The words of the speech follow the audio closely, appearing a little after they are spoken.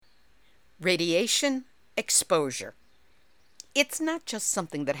Radiation exposure. It's not just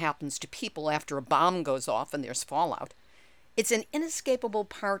something that happens to people after a bomb goes off and there's fallout. It's an inescapable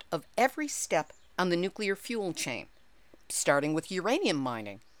part of every step on the nuclear fuel chain, starting with uranium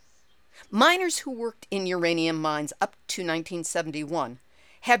mining. Miners who worked in uranium mines up to 1971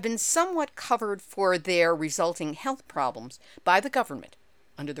 have been somewhat covered for their resulting health problems by the government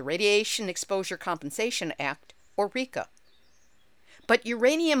under the Radiation Exposure Compensation Act, or RECA. But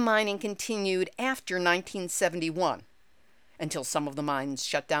uranium mining continued after 1971, until some of the mines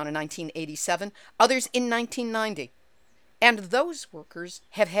shut down in 1987, others in 1990. And those workers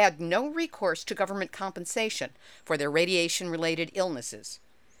have had no recourse to government compensation for their radiation-related illnesses.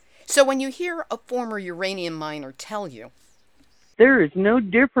 So when you hear a former uranium miner tell you, there is no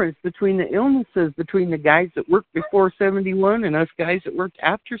difference between the illnesses between the guys that worked before 71 and us guys that worked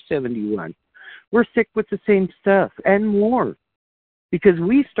after 71. We're sick with the same stuff and more. Because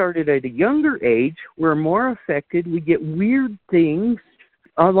we started at a younger age, we're more affected, we get weird things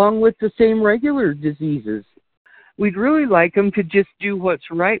along with the same regular diseases. We'd really like them to just do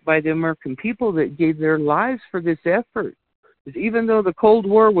what's right by the American people that gave their lives for this effort. Because even though the Cold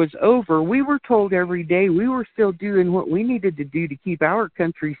War was over, we were told every day we were still doing what we needed to do to keep our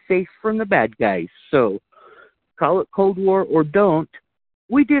country safe from the bad guys. So, call it Cold War or don't,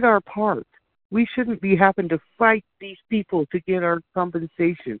 we did our part. We shouldn't be having to fight these people to get our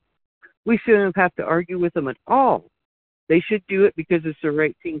compensation. We shouldn't have to argue with them at all. They should do it because it's the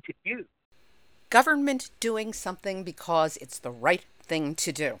right thing to do. Government doing something because it's the right thing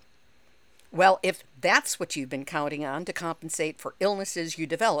to do. Well, if that's what you've been counting on to compensate for illnesses you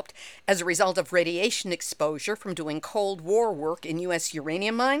developed as a result of radiation exposure from doing Cold War work in U.S.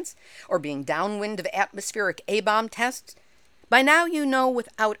 uranium mines or being downwind of atmospheric A-bomb tests, by now you know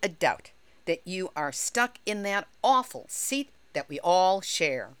without a doubt that you are stuck in that awful seat that we all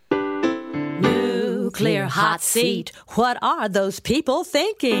share. Nuclear hot seat, what are those people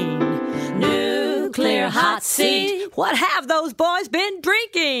thinking? Nuclear hot seat, what have those boys been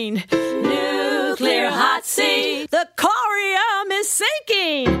drinking? Nuclear hot seat, the corium is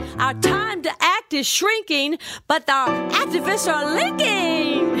sinking. Our time to act is shrinking, but our activists are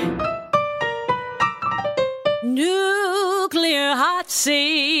linking. Nuclear hot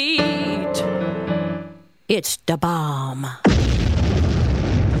seat, it's the bomb.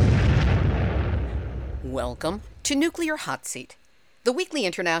 Welcome to Nuclear Hot Seat, the weekly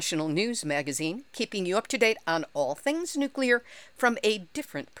international news magazine keeping you up to date on all things nuclear from a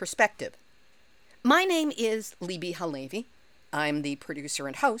different perspective. My name is Libbe HaLevy. I'm the producer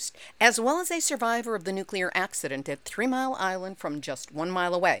and host, as well as a survivor of the nuclear accident at 3 Mile Island from just 1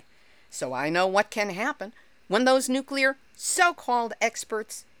 mile away. So I know what can happen when those nuclear so-called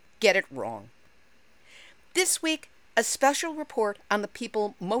experts get it wrong. This week, a special report on the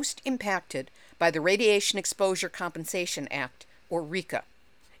people most impacted by the Radiation Exposure Compensation Act, or RECA.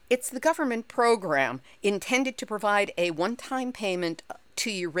 It's the government program intended to provide a one-time payment to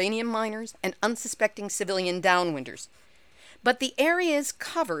uranium miners and unsuspecting civilian downwinders. But the areas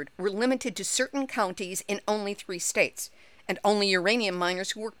covered were limited to certain counties in only 3 states, and only uranium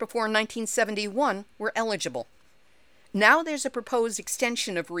miners who worked before 1971 were eligible. Now there's a proposed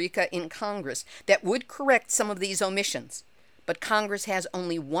extension of RECA in Congress that would correct some of these omissions. But Congress has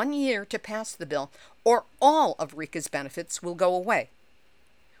only 1 year to pass the bill, or all of RECA's benefits will go away.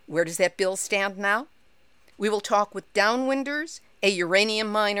 Where does that bill stand now? We will talk with downwinders, a uranium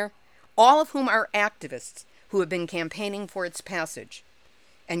miner, all of whom are activists who have been campaigning for its passage.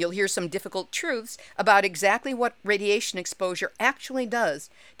 And you'll hear some difficult truths about exactly what radiation exposure actually does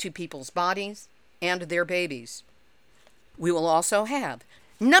to people's bodies and their babies. We will also have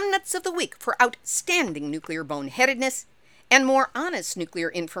Numbnuts of the Week for outstanding nuclear boneheadedness and more honest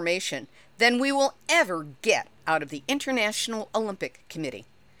nuclear information than we will ever get out of the International Olympic Committee.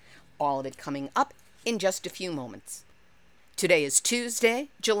 All of it coming up in just a few moments. Today is Tuesday,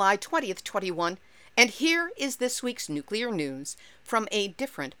 July 20th, 21, and here is this week's nuclear news from a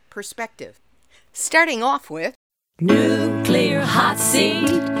different perspective. Starting off with Nuclear hot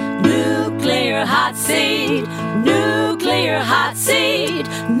seat, nuclear hot seat, nuclear hot seat,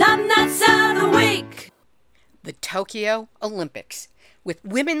 numbnuts of the week. The Tokyo Olympics, with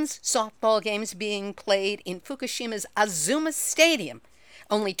women's softball games being played in Fukushima's Azuma Stadium,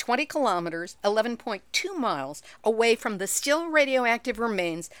 only 20 kilometers, 11.2 miles away from the still radioactive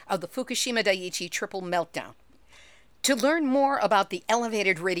remains of the Fukushima Daiichi triple meltdown. To learn more about the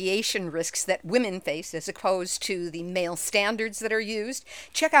elevated radiation risks that women face as opposed to the male standards that are used,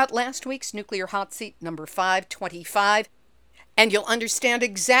 check out last week's Nuclear Hot Seat number 525, and you'll understand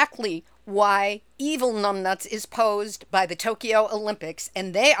exactly why evil numbnuts is posed by the Tokyo Olympics,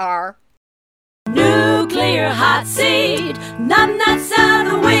 and they are Nuclear Hot Seat, Numbnuts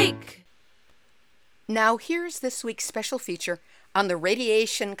of the Week. Now here's this week's special feature on the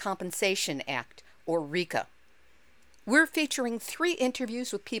Radiation Compensation Act, or RCA. We're featuring 3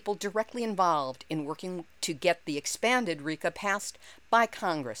 interviews with people directly involved in working to get the expanded RCA passed by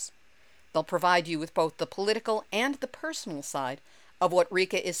Congress. They'll provide you with both the political and the personal side of what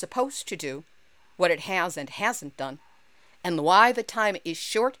RCA is supposed to do, what it has and hasn't done, and why the time is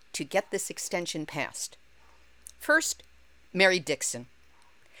short to get this extension passed. First, Mary Dixon.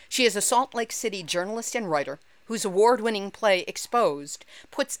 She is a Salt Lake City journalist and writer whose award-winning play Exposed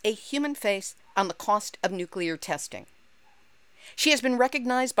puts a human face on the cost of nuclear testing. She has been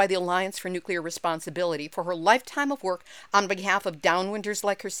recognized by the Alliance for Nuclear Responsibility for her lifetime of work on behalf of downwinders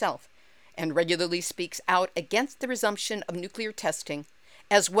like herself, and regularly speaks out against the resumption of nuclear testing,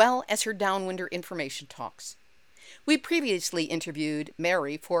 as well as her downwinder information talks. We previously interviewed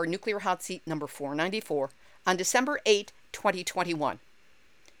Mary for Nuclear Hot Seat number 494 on December 8, 2021.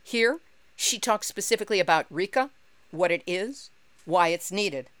 Here, she talks specifically about RCA, what it is, why it's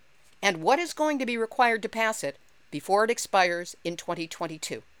needed, and what is going to be required to pass it before it expires in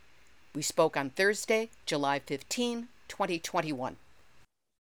 2022. We spoke on Thursday, July 15, 2021.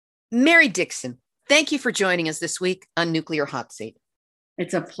 Mary Dixon, thank you for joining us this week on Nuclear Hot Seat.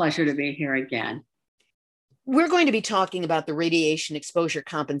 It's a pleasure to be here again. We're going to be talking about the Radiation Exposure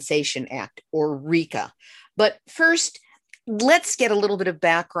Compensation Act, or RCA. But first, let's get a little bit of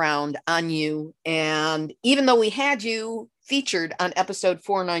background on you. And even though we had you featured on episode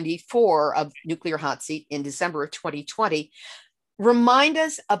 494 of Nuclear Hot Seat in December of 2020, remind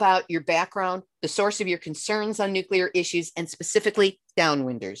us about your background, the source of your concerns on nuclear issues, and specifically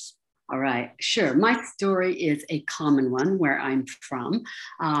downwinders. All right, sure. My story is a common one where I'm from.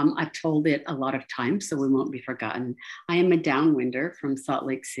 I've told it a lot of times, so we won't be forgotten. I am a downwinder from Salt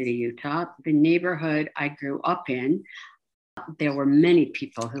Lake City, Utah. The neighborhood I grew up in, there were many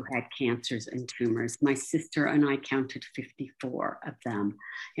people who had cancers and tumors. My sister and I counted 54 of them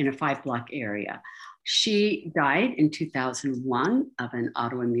in a 5-block area. She died in 2001 of an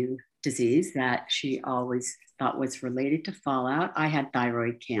autoimmune disease that she always thought was related to fallout. I had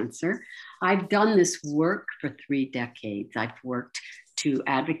thyroid cancer. I've done this work for 3 decades. I've worked to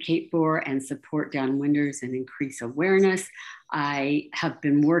advocate for and support downwinders and increase awareness. I have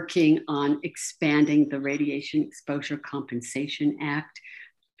been working on expanding the Radiation Exposure Compensation Act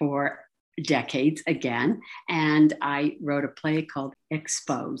for decades again. And I wrote a play called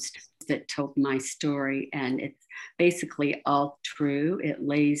Exposed that told my story, and it's basically all true. It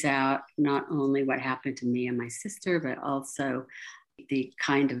lays out not only what happened to me and my sister, but also the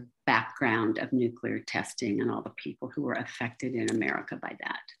kind of background of nuclear testing and all the people who were affected in America by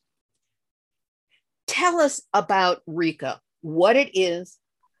that. Tell us about RCA, what it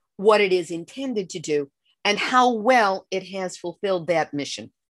is intended to do, and how well it has fulfilled that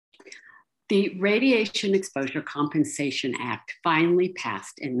mission. The Radiation Exposure Compensation Act finally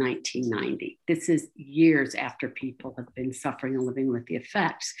passed in 1990. This is years after people have been suffering and living with the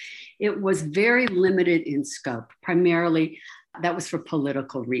effects. It was very limited in scope. Primarily, that was for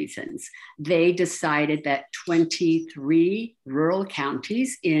political reasons. They decided that 23 rural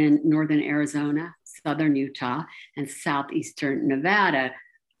counties in northern Arizona, southern Utah, and southeastern Nevada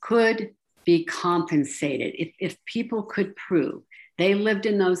could be compensated if people could prove they lived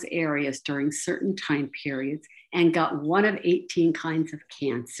in those areas during certain time periods and got one of 18 kinds of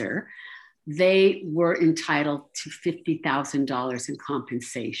cancer. They were entitled to $50,000 in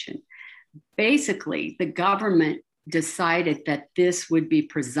compensation. Basically, the government decided that this would be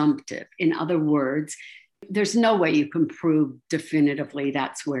presumptive. In other words, there's no way you can prove definitively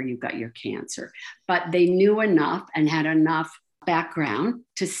that's where you got your cancer. But they knew enough and had enough background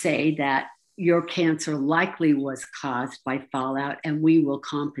to say that your cancer likely was caused by fallout and we will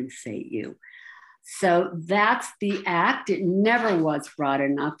compensate you. So that's the act. It never was broad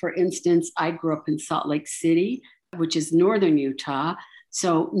enough. For instance, I grew up in Salt Lake City, which is northern Utah.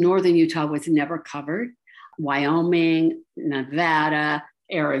 So northern Utah was never covered. Wyoming, Nevada,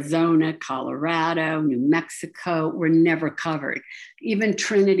 Arizona, Colorado, New Mexico were never covered. Even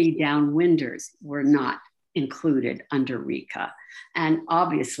Trinity downwinders were not included under RCA. And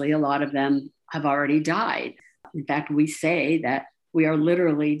obviously, a lot of them have already died. In fact, we say that we are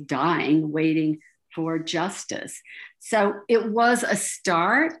literally dying, waiting for justice. So it was a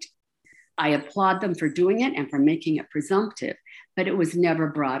start. I applaud them for doing it and for making it presumptive, but it was never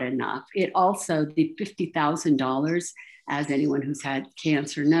broad enough. It also, the $50,000, as anyone who's had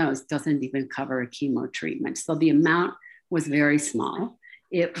cancer knows, doesn't even cover a chemo treatment. So the amount was very small.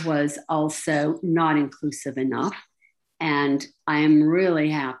 It was also not inclusive enough. And I am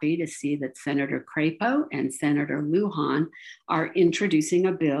really happy to see that Senator Crapo and Senator Lujan are introducing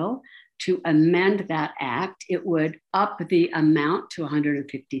a bill to amend that act. It would up the amount to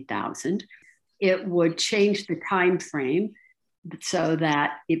 $150,000. It would change the time frame so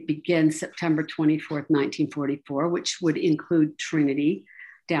that it begins September 24th, 1944, which would include Trinity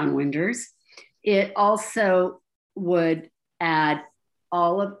downwinders. It also would add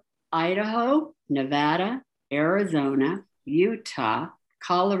all of Idaho, Nevada, Arizona, Utah,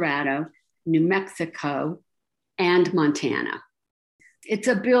 Colorado, New Mexico, and Montana. It's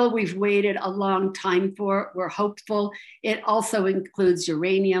a bill we've waited a long time for. We're hopeful. It also includes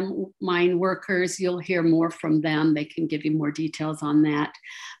uranium mine workers. You'll hear more from them. They can give you more details on that.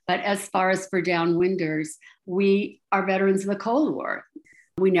 But as far as for downwinders, we are veterans of the Cold War.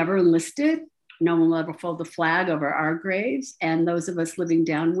 We never enlisted. No one will ever fold the flag over our graves. And those of us living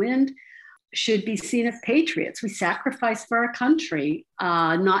downwind should be seen as patriots. We sacrificed for our country,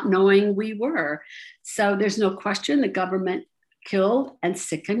 not knowing we were. So there's no question the government killed and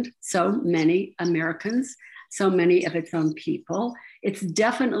sickened so many Americans, so many of its own people. It's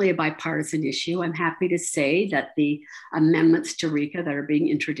definitely a bipartisan issue. I'm happy to say that the amendments to RICA that are being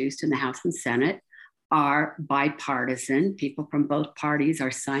introduced in the House and Senate are bipartisan. People from both parties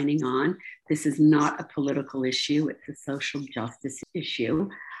are signing on. This is not a political issue. It's a social justice issue.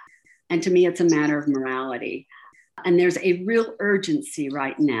 And to me, it's a matter of morality. And there's a real urgency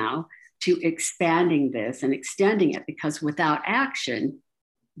right now to expanding this and extending it, because without action,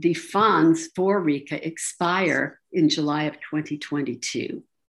 the funds for RICA expire in July of 2022.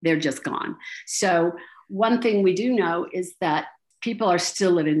 They're just gone. So one thing we do know is that people are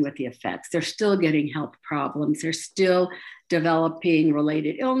still living with the effects. They're still getting health problems. They're still developing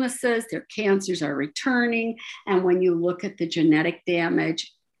related illnesses. Their cancers are returning. And when you look at the genetic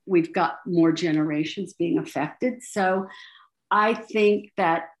damage, we've got more generations being affected. So I think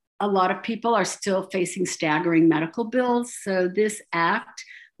that a lot of people are still facing staggering medical bills. So this act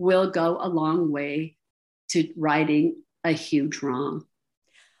will go a long way to righting a huge wrong.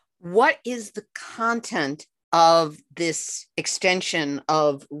 What is the content of this extension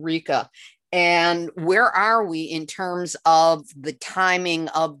of RICA? And where are we in terms of the timing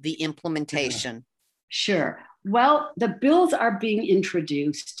of the implementation? Sure. Well, the bills are being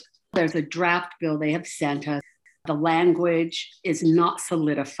introduced. There's a draft bill they have sent us. The language is not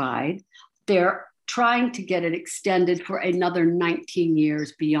solidified. They're trying to get it extended for another 19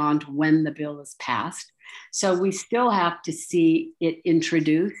 years beyond when the bill is passed. So we still have to see it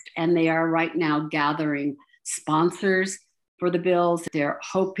introduced, and they are right now gathering sponsors for the bills. They're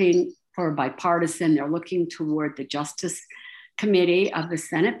hoping for bipartisan. They're looking toward the Justice Committee of the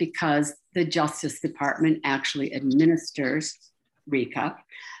Senate, because the Justice Department actually administers RICA.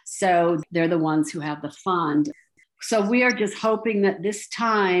 So they're the ones who have the fund. So we are just hoping that this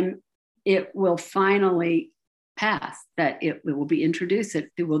time it will finally pass, that it will be introduced,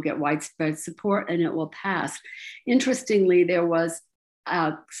 it will get widespread support, and it will pass. Interestingly, there was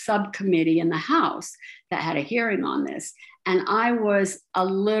a subcommittee in the House that had a hearing on this, and I was a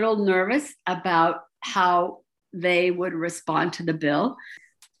little nervous about how they would respond to the bill.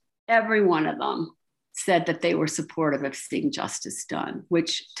 Every one of them said that they were supportive of seeing justice done,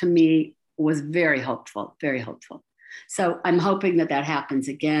 which to me was very hopeful, very hopeful. So I'm hoping that that happens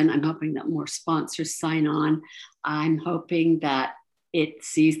again. I'm hoping that more sponsors sign on. I'm hoping that it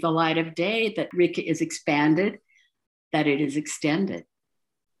sees the light of day, that RICA is expanded, that it is extended.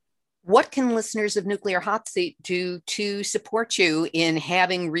 What can listeners of Nuclear Hot Seat do to support you in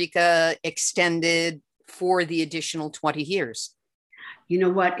having RICA extended for the additional 20 years? You know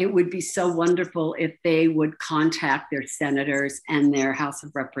what? It would be so wonderful if they would contact their senators and their House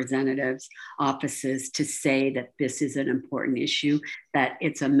of Representatives offices to say that this is an important issue, that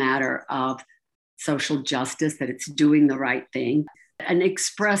it's a matter of social justice, that it's doing the right thing, and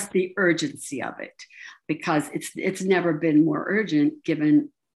express the urgency of it, because it's never been more urgent given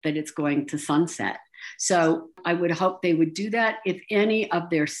that it's going to sunset. So I would hope they would do that. If any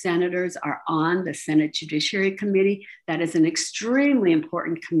of their senators are on the Senate Judiciary Committee, that is an extremely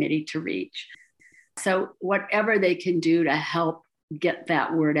important committee to reach. So whatever they can do to help get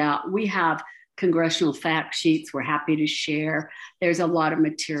that word out. We have congressional fact sheets we're happy to share. There's a lot of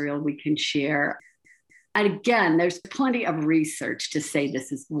material we can share. And again, there's plenty of research to say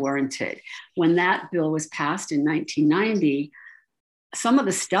this is warranted. When that bill was passed in 1990, some of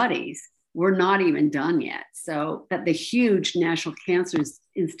the studies were not even done yet. So that the huge National Cancer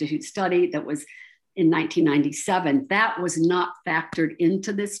Institute study that was in 1997, that was not factored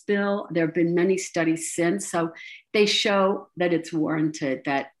into this bill. There have been many studies since. So they show that it's warranted,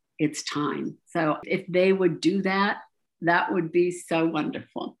 that it's time. So if they would do that, That would be so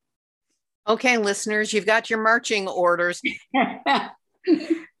wonderful. Okay, listeners, you've got your marching orders.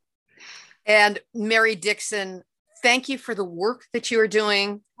 And Mary Dixon, thank you for the work that you are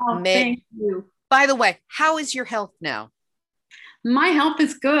doing. Thank you. By the way, how is your health now? My health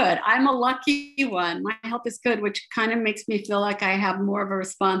is good. I'm a lucky one. My health is good, which kind of makes me feel like I have more of a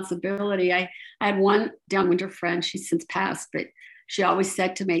responsibility. I had one downwinder friend, she's since passed, but she always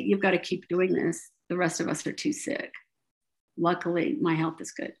said to me, you've got to keep doing this. The rest of us are too sick. Luckily, my health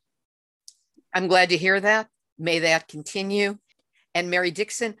is good. I'm glad to hear that. May that continue. And Mary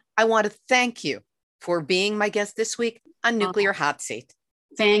Dixon, I want to thank you for being my guest this week on Nuclear Hot Seat.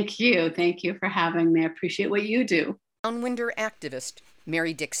 Thank you. Thank you for having me. I appreciate what you do. Downwinder activist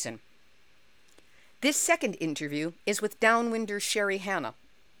Mary Dixon. This second interview is with downwinder Sherry Hanna.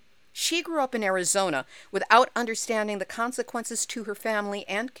 She grew up in Arizona without understanding the consequences to her family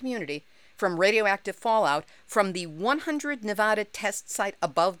and community from radioactive fallout from the 100 Nevada test site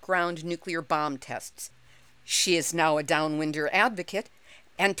above ground nuclear bomb tests. She is now a downwinder advocate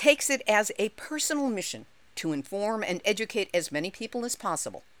and takes it as a personal mission to inform and educate as many people as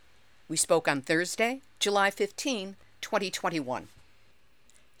possible. We spoke on Thursday, July 15, 2021.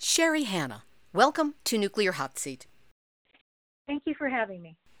 Sherry Hanna, welcome to Nuclear Hot Seat. Thank you for having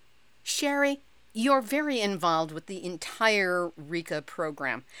me. Sherry, you're very involved with the entire RECA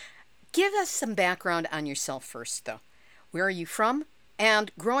program. Give us some background on yourself first, though. Where are you from?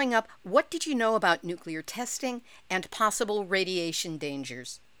 And growing up, what did you know about nuclear testing and possible radiation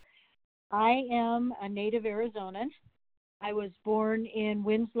dangers? I am a native Arizonan. I was born in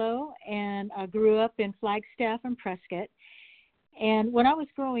Winslow and grew up in Flagstaff and Prescott. And when I was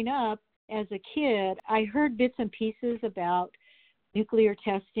growing up as a kid, I heard bits and pieces about nuclear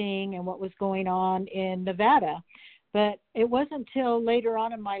testing and what was going on in Nevada. But it wasn't until later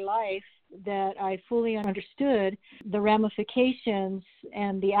on in my life that I fully understood the ramifications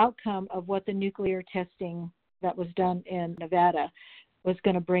and the outcome of what the nuclear testing that was done in Nevada was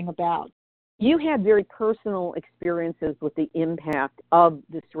going to bring about. You had very personal experiences with the impact of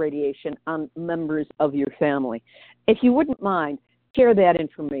this radiation on members of your family. If you wouldn't mind, share that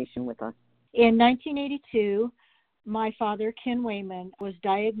information with us. In 1982, my father, Ken Wayman, was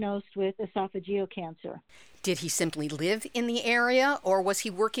diagnosed with esophageal cancer. Did he simply live in the area, or was he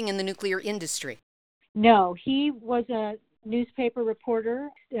working in the nuclear industry? No, he was a newspaper reporter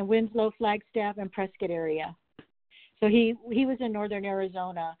in Winslow, Flagstaff, and Prescott area. So he was in northern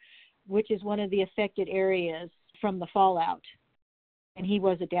Arizona, which is one of the affected areas from the fallout, and he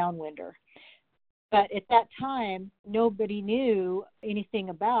was a downwinder. But at that time, nobody knew anything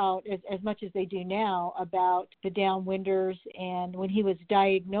about, as much as they do now, about the downwinders. And when he was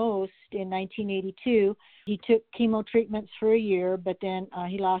diagnosed in 1982, he took chemo treatments for a year, but then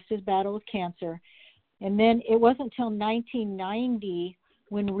he lost his battle with cancer. And then it wasn't until 1990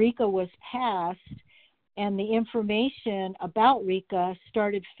 when RECA was passed and the information about RECA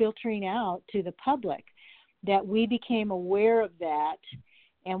started filtering out to the public, that we became aware of that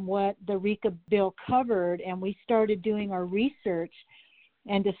and what the RECA bill covered, and we started doing our research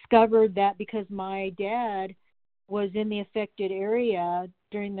and discovered that because my dad was in the affected area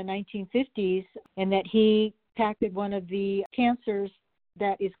during the 1950s and that he impacted one of the cancers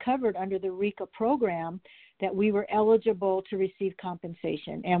that is covered under the RECA program, that we were eligible to receive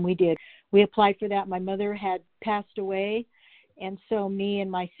compensation, and we did. We applied for that. My mother had passed away, and so me and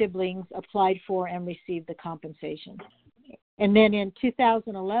my siblings applied for and received the compensation. And then in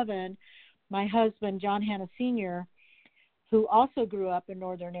 2011, my husband, John Hanna Sr., who also grew up in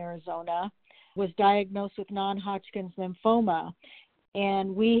northern Arizona, was diagnosed with non-Hodgkin's lymphoma.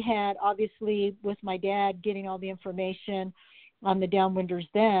 And we had, obviously, with my dad getting all the information on the downwinders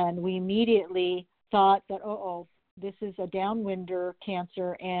then, we immediately thought that, this is a downwinder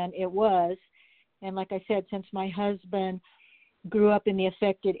cancer, and it was. And like I said, since my husband grew up in the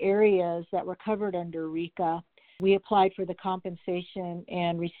affected areas that were covered under RECA, we applied for the compensation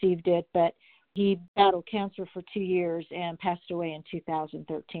and received it, but he battled cancer for 2 years and passed away in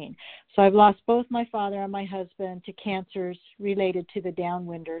 2013. So I've lost both my father and my husband to cancers related to the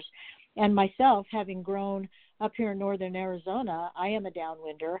downwinders. And myself, having grown up here in northern Arizona, I am a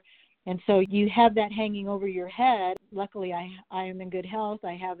downwinder. And so you have that hanging over your head. Luckily, I am in good health.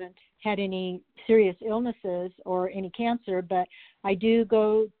 I haven't had any serious illnesses or any cancer, but I do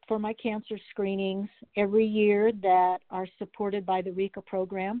go for my cancer screenings every year that are supported by the RECA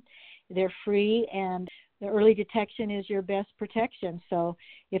program. They're free, and the early detection is your best protection. So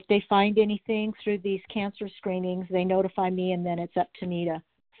if they find anything through these cancer screenings, they notify me, and then it's up to me to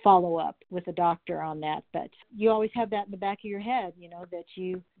follow up with a doctor on that. But you always have that in the back of your head, that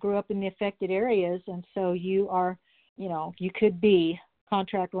you grew up in the affected areas, and so you are you could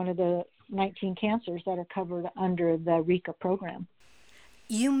contract one of the 19 cancers that are covered under the RICA program.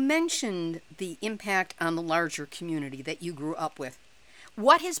 You mentioned the impact on the larger community that you grew up with.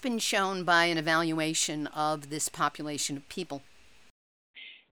 What has been shown by an evaluation of this population of people?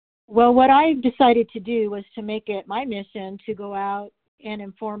 Well, what I decided to do was to make it my mission to go out and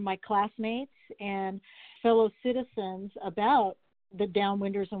inform my classmates and fellow citizens about the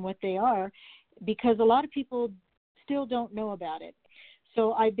downwinders and what they are, because a lot of people still don't know about it.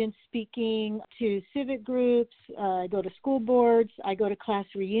 So I've been speaking to civic groups, I go to school boards, I go to class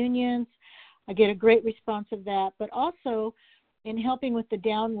reunions. I get a great response of that, but also in helping with the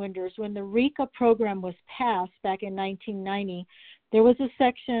downwinders. When the RICA program was passed back in 1990, there was a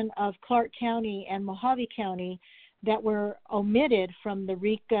section of Clark County and Mohave County that were omitted from the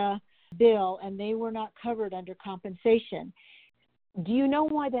RICA bill, and they were not covered under compensation. Do you know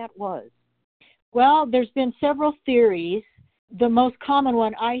why that was? Well, there's been several theories. The most common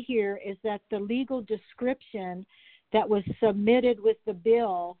one I hear is that the legal description that was submitted with the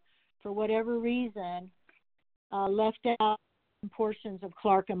bill, for whatever reason, left out portions of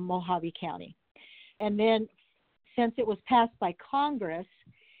Clark and Mohave County. And then since it was passed by Congress,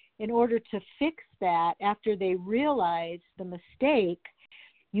 in order to fix that, after they realized the mistake,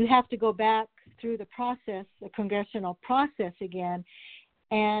 you have to go back through the process, the congressional process again,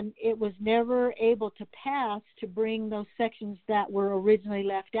 and it was never able to pass to bring those sections that were originally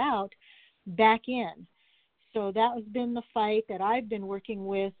left out back in. So that has been the fight that I've been working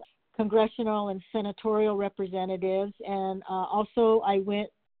with congressional and senatorial representatives, and also I went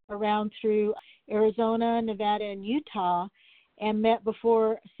around through Arizona, Nevada, and Utah and met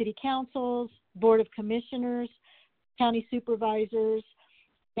before city councils, board of commissioners, county supervisors,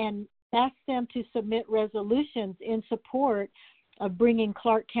 and asked them to submit resolutions in support of bringing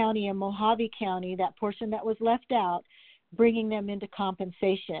Clark County and Mohave County, that portion that was left out, bringing them into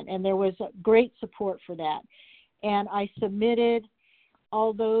compensation. And there was great support for that. And I submitted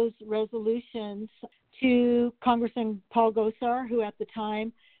all those resolutions to Congressman Paul Gosar, who at the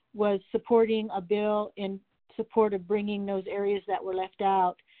time was supporting a bill in support of bringing those areas that were left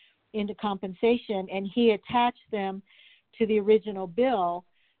out into compensation. And he attached them to the original bill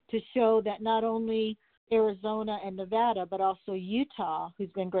to show that not only Arizona and Nevada, but also Utah, who's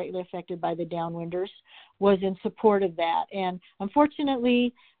been greatly affected by the downwinders, was in support of that. And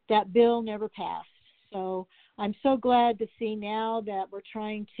unfortunately, that bill never passed. So I'm so glad to see now that we're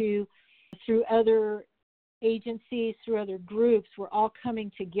trying to, through other agencies, through other groups, we're all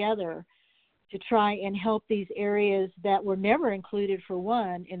coming together to try and help these areas that were never included, for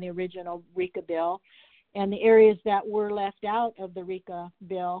one, in the original RICA bill, and the areas that were left out of the RICA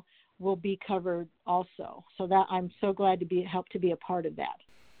bill will be covered also. So that I'm so glad to help to be a part of that.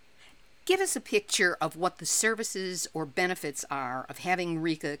 Give us a picture of what the services or benefits are of having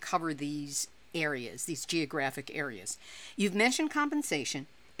RICA cover these areas, these geographic areas. You've mentioned compensation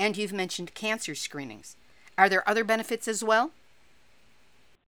and you've mentioned cancer screenings. Are there other benefits as well?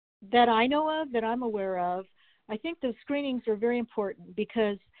 That I know of, that I'm aware of. I think those screenings are very important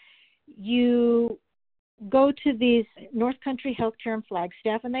because you go to these North Country Healthcare in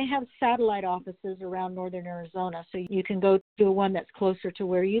Flagstaff, and they have satellite offices around northern Arizona. So you can go to one that's closer to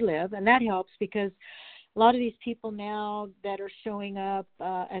where you live, and that helps because a lot of these people now that are showing up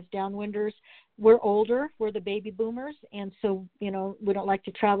as downwinders, we're older, we're the baby boomers, and so, we don't like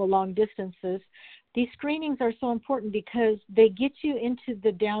to travel long distances. These screenings are so important because they get you into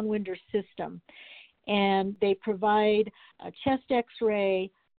the downwinder system, and they provide a chest x-ray,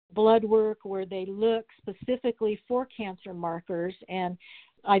 blood work where they look specifically for cancer markers. And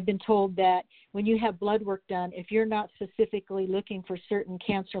I've been told that when you have blood work done, if you're not specifically looking for certain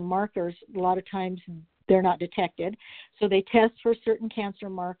cancer markers, a lot of times they're not detected. So they test for certain cancer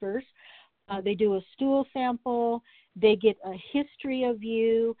markers. They do a stool sample. They get a history of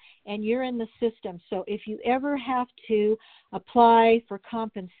you, and you're in the system. So if you ever have to apply for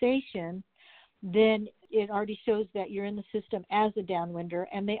compensation, then it already shows that you're in the system as a downwinder.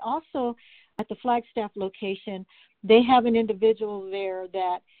 And they also, at the Flagstaff location, they have an individual there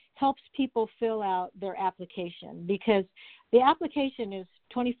that helps people fill out their application, because the application is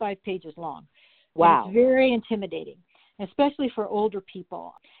 25 pages long. Wow. It's very intimidating, especially for older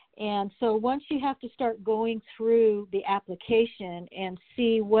people. And so once you have to start going through the application and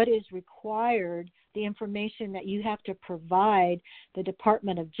see what is required, the information that you have to provide the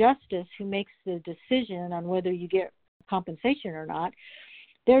Department of Justice, who makes the decision on whether you get compensation or not,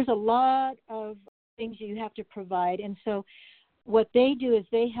 there's a lot of things you have to provide. And so what they do is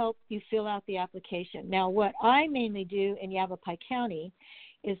they help you fill out the application. Now, what I mainly do in Yavapai County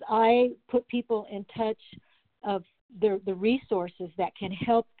is I put people in touch of the resources that can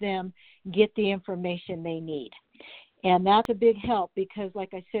help them get the information they need. And that's a big help because,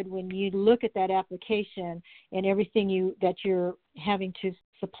 like I said, when you look at that application and everything that you're having to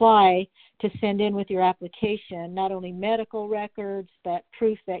supply to send in with your application, not only medical records, that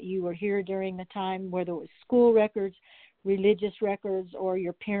proof that you were here during the time, whether it was school records, religious records, or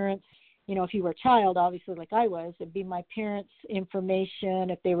your parents, if you were a child, obviously like I was, it'd be my parents' information,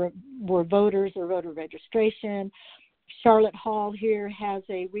 if they were voters or voter registration. Charlotte Hall here has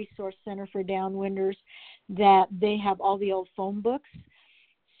a resource center for downwinders that they have all the old phone books.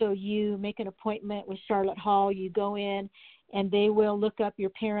 So you make an appointment with Charlotte Hall, you go in, and they will look up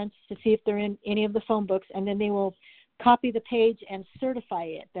your parents to see if they're in any of the phone books, and then they will copy the page and certify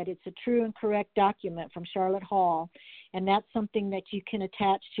it, that it's a true and correct document from Charlotte Hall. And that's something that you can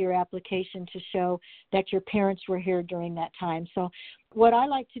attach to your application to show that your parents were here during that time. So what I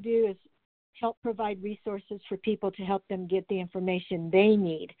like to do is help provide resources for people to help them get the information they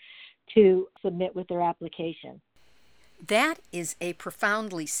need to submit with their application. That is a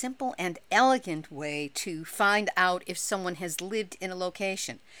profoundly simple and elegant way to find out if someone has lived in a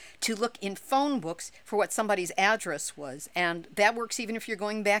location, to look in phone books for what somebody's address was, and that works even if you're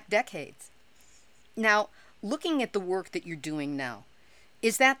going back decades. Now, looking at the work that you're doing now,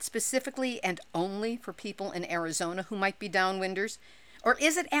 is that specifically and only for people in Arizona who might be downwinders, or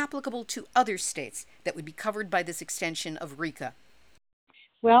is it applicable to other states that would be covered by this extension of RECA?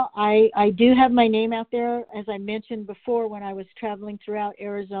 Well, I do have my name out there. As I mentioned before, when I was traveling throughout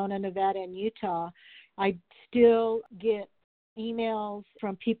Arizona, Nevada, and Utah, I still get emails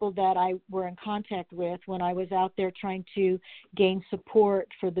from people that I were in contact with when I was out there trying to gain support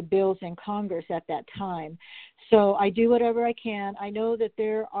for the bills in Congress at that time. So I do whatever I can. I know that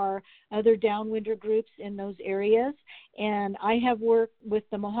there are other downwinder groups in those areas, and I have worked with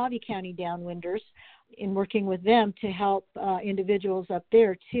the Mojave County Downwinders in working with them to help individuals up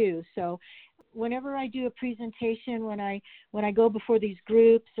there too. So whenever I do a presentation, when I go before these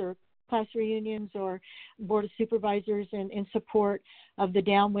groups or class reunions or board of supervisors in support of the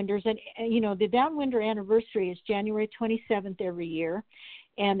downwinders, and the downwinder anniversary is January 27th every year,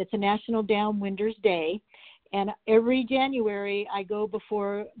 and it's a National Downwinders Day. And every January, I go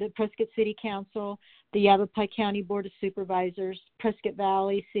before the Prescott City Council, the Yavapai County Board of Supervisors, Prescott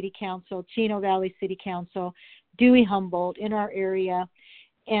Valley City Council, Chino Valley City Council, Dewey Humboldt in our area,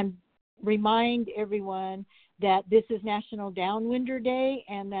 and remind everyone that this is National Downwinder Day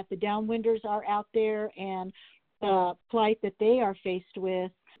and that the downwinders are out there and the plight that they are faced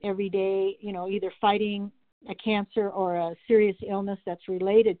with every day, either fighting a cancer or a serious illness that's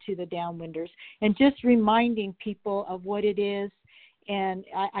related to the downwinders, and just reminding people of what it is. And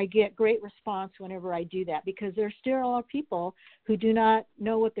I get great response whenever I do that, because there still are people who do not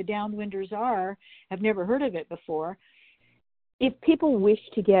know what the downwinders are, have never heard of it before. If people wish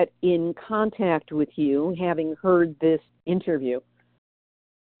to get in contact with you, having heard this interview,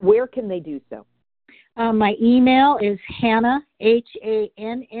 where can they do so? My email is Hannah,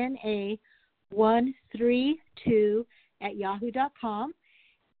 HANNA 132 @yahoo.com,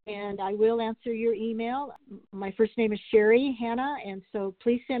 and I will answer your email. My first name is Sherry Hannah, and so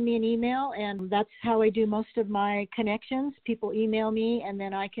please send me an email, and that's how I do most of my connections. People email me, and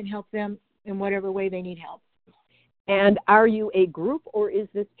then I can help them in whatever way they need help. And are you a group, or is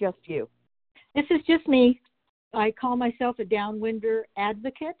this just you? This is just me. I call myself a downwinder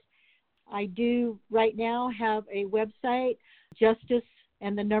advocate. I do right now have a website, Justice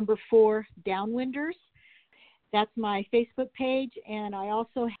and the number 4 Downwinders. That's my Facebook page, and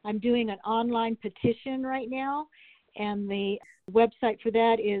I'm doing an online petition right now, and the website for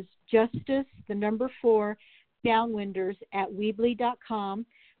that is Justice, the number 4 Downwinders @weebly.com,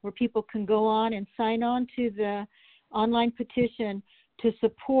 where people can go on and sign on to the online petition to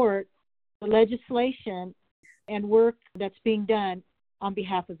support the legislation and work that's being done on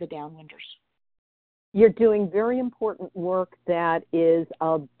behalf of the downwinders. You're doing very important work that is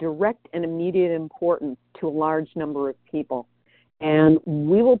of direct and immediate importance to a large number of people. And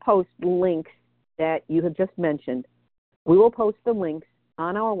we will post links that you have just mentioned. We will post the links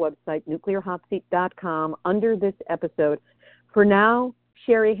on our website, nuclearhotseat.com, under this episode. For now,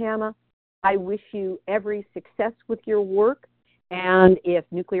 Sherry Hannah, I wish you every success with your work. And if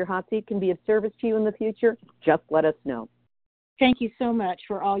Nuclear Hot Seat can be of service to you in the future, just let us know. Thank you so much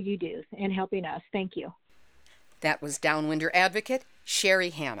for all you do and helping us. Thank you. That was Downwinder advocate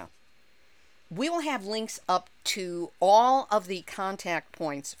Sherry Hannah. We will have links up to all of the contact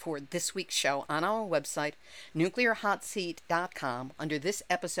points for this week's show on our website, nuclearhotseat.com, under this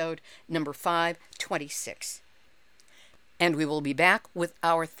episode, number 526. And we will be back with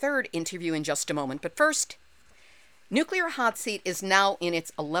our third interview in just a moment. But first, Nuclear Hot Seat is now in its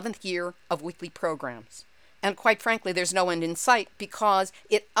 11th year of weekly programs. And quite frankly, there's no end in sight because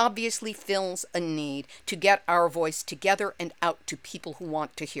it obviously fills a need to get our voice together and out to people who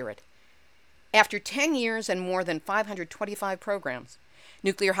want to hear it. After 10 years and more than 525 programs,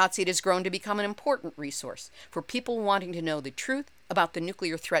 Nuclear Hot Seat has grown to become an important resource for people wanting to know the truth about the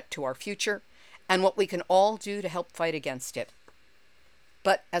nuclear threat to our future and what we can all do to help fight against it.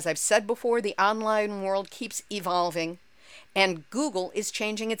 But as I've said before, the online world keeps evolving, and Google is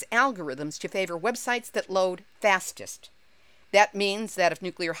changing its algorithms to favor websites that load fastest. That means that if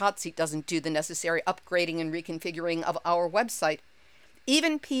Nuclear Hot Seat doesn't do the necessary upgrading and reconfiguring of our website,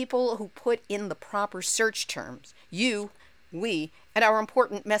 even people who put in the proper search terms, you, we, and our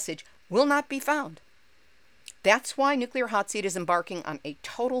important message will not be found. That's why Nuclear Hot Seat is embarking on a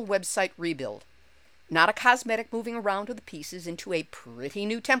total website rebuild. Not a cosmetic moving around of the pieces into a pretty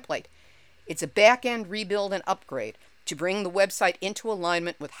new template. It's a back-end rebuild and upgrade to bring the website into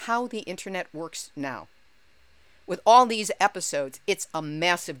alignment with how the internet works now. With all these episodes, it's a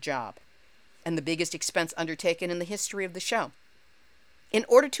massive job and the biggest expense undertaken in the history of the show. In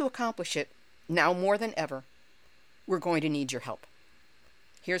order to accomplish it, now more than ever, we're going to need your help.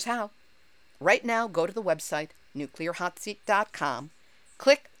 Here's how. Right now, go to the website, nuclearhotseat.com,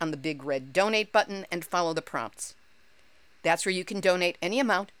 click on the big red donate button and follow the prompts. That's where you can donate any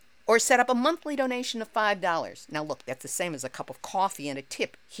amount or set up a monthly donation of $5. Now look, that's the same as a cup of coffee and a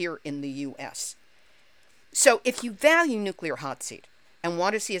tip here in the U.S. So if you value Nuclear Hot Seat and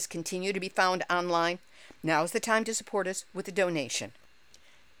want to see us continue to be found online, now's the time to support us with a donation.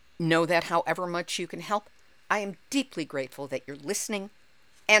 Know that however much you can help, I am deeply grateful that you're listening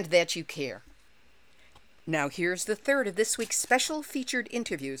and that you care. Now here's the third of this week's special featured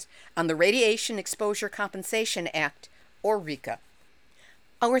interviews on the Radiation Exposure Compensation Act, or RECA.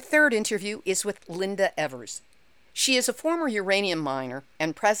 Our third interview is with Linda Evers. She is a former uranium miner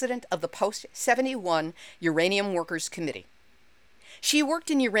and president of the Post-71 Uranium Workers Committee. She worked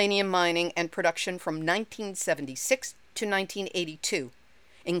in uranium mining and production from 1976 to 1982,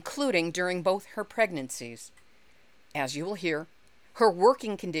 including during both her pregnancies. As you will hear, her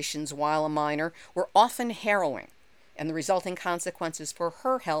working conditions while a miner were often harrowing, and the resulting consequences for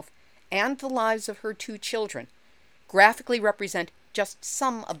her health and the lives of her 2 children graphically represent just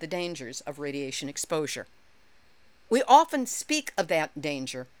some of the dangers of radiation exposure. We often speak of that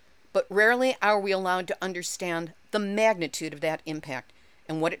danger, but rarely are we allowed to understand the magnitude of that impact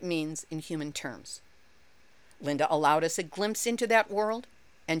and what it means in human terms. Linda allowed us a glimpse into that world,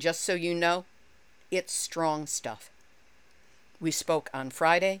 and just so you know, it's strong stuff. We spoke on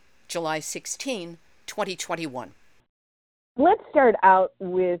Friday, July 16, 2021. Let's start out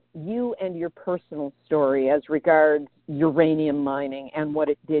with you and your personal story as regards uranium mining and what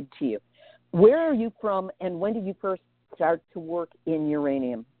it did to you. Where are you from, and when did you first start to work in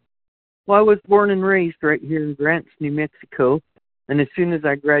uranium? Well, I was born and raised right here in Grants, New Mexico, and as soon as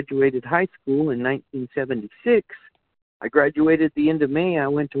I graduated high school in 1976, I graduated the end of May. I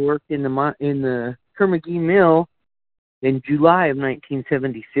went to work in the Kerr-McGee mill in July of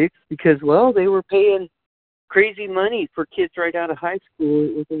 1976 because, well, they were paying crazy money for kids right out of high school.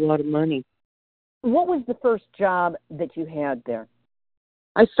 It was a lot of money. What was the first job that you had there?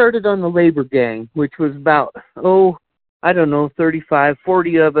 I started on the labor gang, which was about, 35,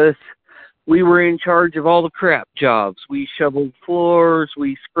 40 of us. We were in charge of all the crap jobs. We shoveled floors.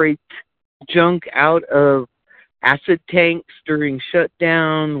 We scraped junk out of acid tanks during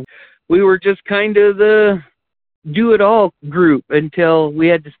shutdown. We were just kind of the do-it-all group until we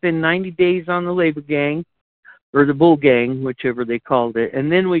had to spend 90 days on the labor gang, or the bull gang, whichever they called it,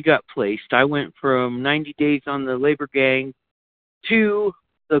 and then we got placed. I went from 90 days on the labor gang to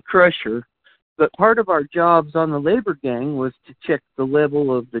the crusher, but part of our jobs on the labor gang was to check the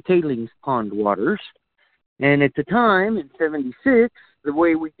level of the tailings pond waters, and at the time, in 76, the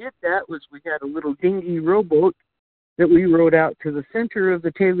way we did that was we had a little dinghy rowboat that we rowed out to the center of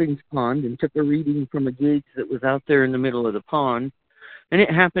the tailings pond and took a reading from a gauge that was out there in the middle of the pond. And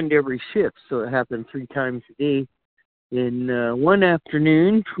it happened every shift, so it happened 3 times a day. In one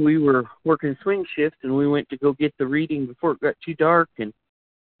afternoon, we were working swing shift, and we went to go get the reading before it got too dark, and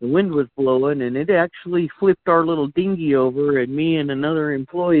the wind was blowing, and it actually flipped our little dinghy over, and me and another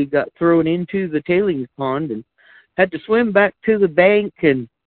employee got thrown into the tailings pond and had to swim back to the bank, and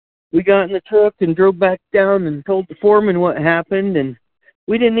we got in the truck and drove back down and told the foreman what happened, and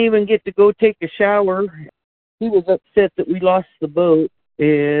we didn't even get to go take a shower. He was upset that we lost the boat,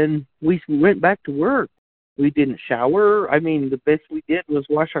 and we went back to work. We didn't shower. I mean, the best we did was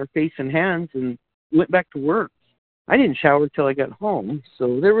wash our face and hands and went back to work. I didn't shower till I got home,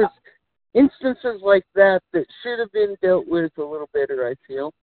 so there was instances like that should have been dealt with a little better, I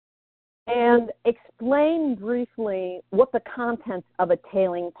feel. And explain briefly what the contents of a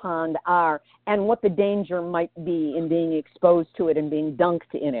tailing pond are and what the danger might be in being exposed to it and being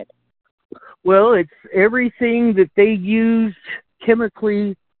dunked in it. Well, it's everything that they used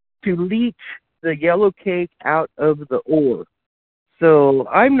chemically to leach the yellow cake out of the ore. So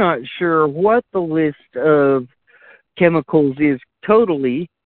I'm not sure what the list of chemicals is totally,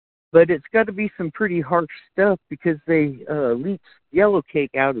 but it's got to be some pretty harsh stuff because they leach yellow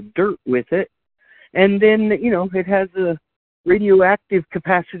cake out of dirt with it. And then, it has a radioactive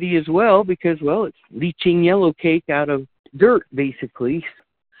capacity as well because, it's leaching yellow cake out of dirt, basically.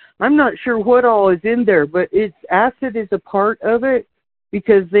 I'm not sure what all is in there, but acid is a part of it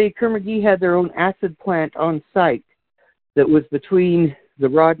because Kerr-McGee had their own acid plant on site that was between the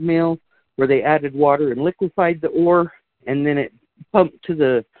rod mill where they added water and liquefied the ore, and then it pumped to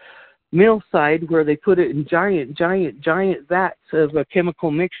the mill side where they put it in giant vats of a chemical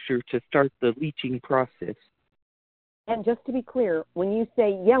mixture to start the leaching process. And just to be clear, when you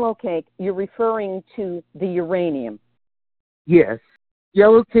say yellow cake, you're referring to the uranium. Yes.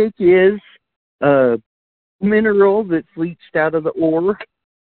 Yellow cake is a mineral that's leached out of the ore.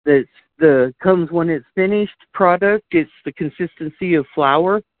 Comes when it's finished product. It's the consistency of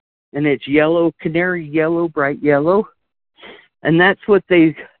flour, and it's yellow, canary yellow, bright yellow. And that's what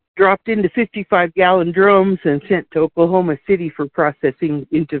they dropped into 55-gallon drums and sent to Oklahoma City for processing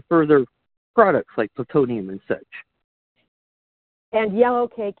into further products like plutonium and such. And yellow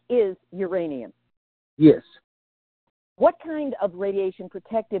cake is uranium? Yes. What kind of radiation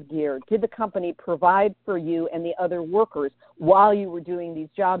protective gear did the company provide for you and the other workers while you were doing these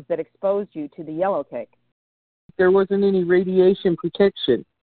jobs that exposed you to the yellow cake? There wasn't any radiation protection.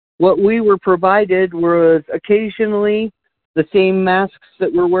 What we were provided was occasionally the same masks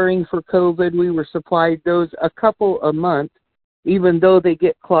that we're wearing for COVID. We were supplied those a couple a month, even though they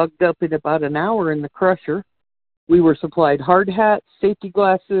get clogged up in about an hour in the crusher. We were supplied hard hats, safety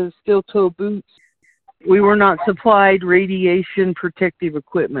glasses, steel-toe boots. We were not supplied radiation protective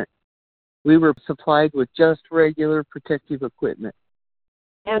equipment. We were supplied with just regular protective equipment.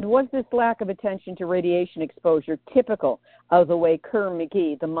 And was this lack of attention to radiation exposure typical of the way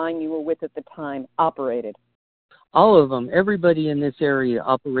Kerr-McGee, the mine you were with at the time, operated? All of them. Everybody in this area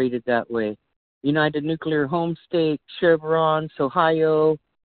operated that way. United Nuclear Homestake, Chevron, Ohio,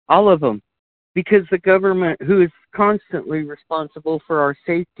 all of them. Because the government, who is constantly responsible for our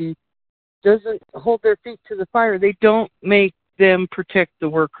safety, doesn't hold their feet to the fire. They don't make them protect the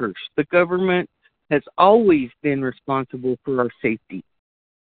workers. The government has always been responsible for our safety.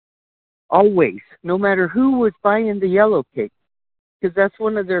 Always. No matter who was buying the yellow cake. Because that's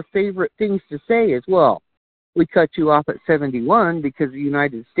one of their favorite things to say as well. We cut you off at 71 because the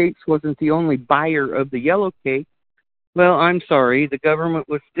United States wasn't the only buyer of the yellow cake. Well, I'm sorry. The government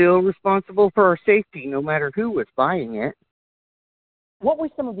was still responsible for our safety no matter who was buying it. What were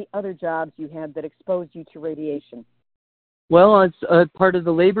some of the other jobs you had that exposed you to radiation? Well, as a part of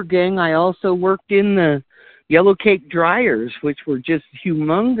the labor gang, I also worked in the yellow cake dryers, which were just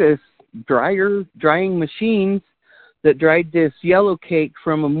humongous drying machines that dried this yellow cake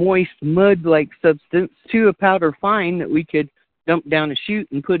from a moist mud-like substance to a powder fine that we could dump down a chute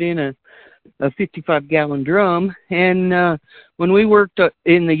and put in a 55-gallon drum. And when we worked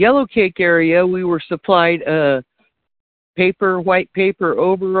in the yellow cake area, we were supplied white paper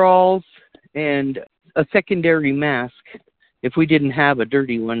overalls, and a secondary mask if we didn't have a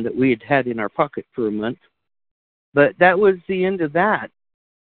dirty one that we had had in our pocket for a month. But that was the end of that.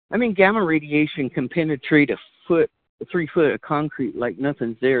 I mean, gamma radiation can penetrate 3 foot of concrete like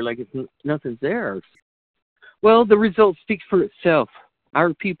nothing's there, nothing's there. Well, the result speaks for itself.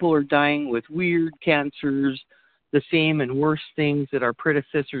 Our people are dying with weird cancers, the same and worse things that our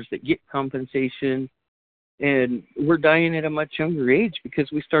predecessors that get compensation. And we're dying at a much younger age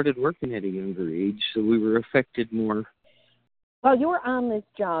because we started working at a younger age, so we were affected more. While you were on this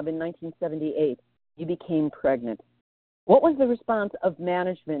job in 1978, you became pregnant. What was the response of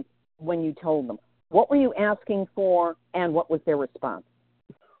management when you told them? What were you asking for, and what was their response?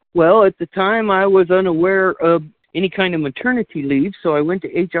 Well, at the time, I was unaware of any kind of maternity leave, so I went to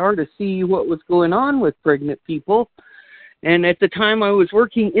HR to see what was going on with pregnant people. And at the time, I was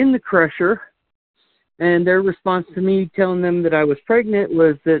working in the crusher, and their response to me telling them that I was pregnant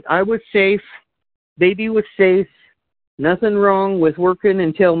was that I was safe, baby was safe, nothing wrong with working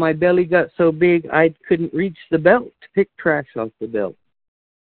until my belly got so big I couldn't reach the belt to pick trash off the belt.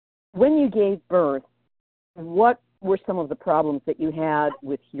 When you gave birth, what were some of the problems that you had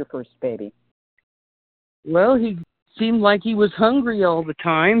with your first baby? Well, he seemed like he was hungry all the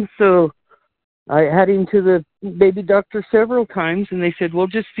time, so I had him to the baby doctor several times, and they said, well,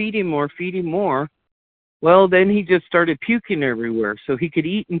 just feed him more, feed him more. Well, then he just started puking everywhere. So he could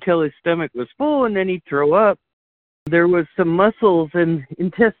eat until his stomach was full, and then he'd throw up. There was some muscles and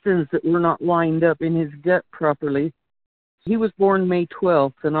intestines that were not lined up in his gut properly. He was born May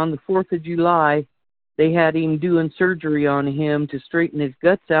 12th, and on the 4th of July, they had him doing surgery on him to straighten his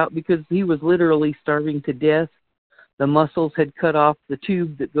guts out because he was literally starving to death. The muscles had cut off the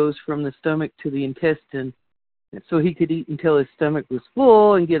tube that goes from the stomach to the intestine, so he could eat until his stomach was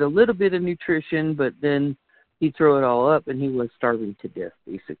full and get a little bit of nutrition, but then he'd throw it all up, and he was starving to death,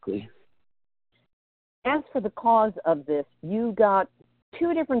 basically. As for the cause of this, you got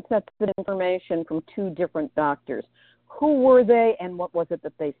two different sets of information from two different doctors. Who were they, and what was it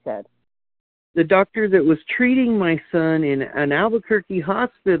that they said? The doctor that was treating my son in an Albuquerque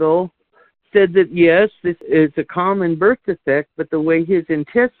hospital said that, yes, this is a common birth defect, but the way his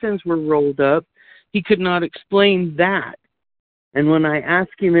intestines were rolled up, he could not explain that. And when I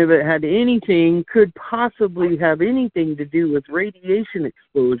asked him if it had anything, could possibly have anything to do with radiation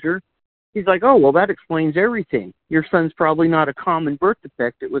exposure, he's like, oh, well, that explains everything. Your son's probably not a common birth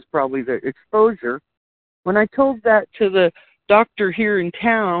defect. It was probably the exposure. When I told that to the doctor here in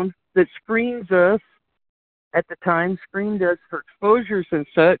town that screens us, at the time, screened us for exposures and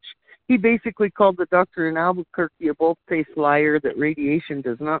such, he basically called the doctor in Albuquerque a bold-faced liar, that radiation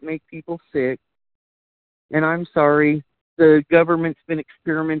does not make people sick. And I'm sorry, the government's been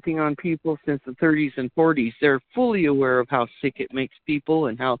experimenting on people since the 30s and 40s. They're fully aware of how sick it makes people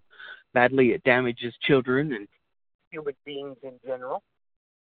and how badly it damages children and human beings in general.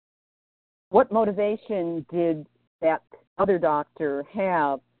 What motivation did that other doctor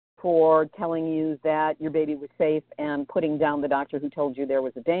have for telling you that your baby was safe and putting down the doctor who told you there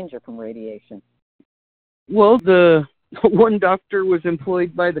was a danger from radiation? Well, the one doctor was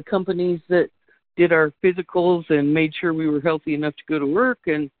employed by the companies that did our physicals and made sure we were healthy enough to go to work,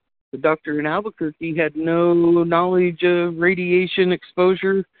 and the doctor in Albuquerque had no knowledge of radiation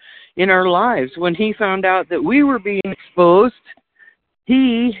exposure in our lives. When he found out that we were being exposed,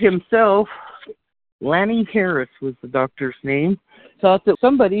 he himself, Lanny Harris was the doctor's name, thought that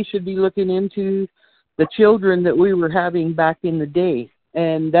somebody should be looking into the children that we were having back in the day.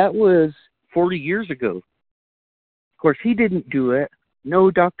 And that was 40 years ago. Of course, he didn't do it. No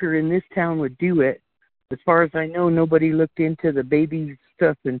doctor in this town would do it. As far as I know, nobody looked into the baby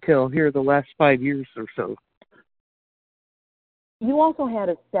stuff until here the last 5 years or so. You also had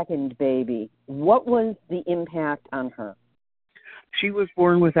a second baby. What was the impact on her? She was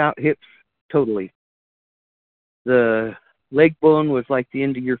born without hips, totally. The leg bone was like the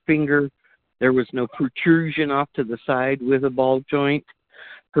end of your finger. There was no protrusion off to the side with a ball joint.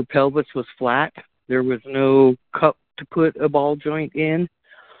 Her pelvis was flat. There was no cup to put a ball joint in.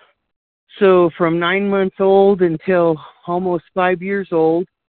 So from 9 months old until almost 5 years old,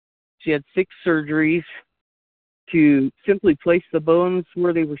 she had 6 surgeries to simply place the bones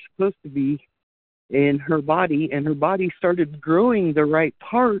where they were supposed to be in her body, and her body started growing the right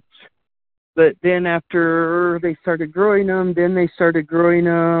parts. But then after they started growing them,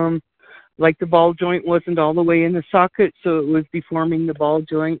 like the ball joint wasn't all the way in the socket, so it was deforming the ball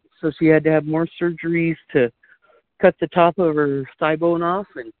joint. So she had to have more surgeries to cut the top of her thigh bone off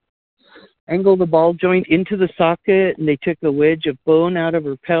and angle the ball joint into the socket. And they took a wedge of bone out of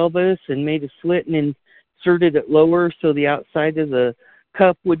her pelvis and made a slit and inserted it lower so the outside of the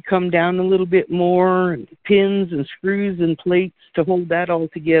cup would come down a little bit more, and pins and screws and plates to hold that all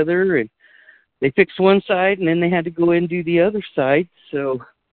together. And they fixed one side, and then they had to go in and do the other side. So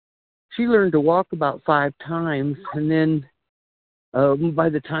she learned to walk about 5 times, and then by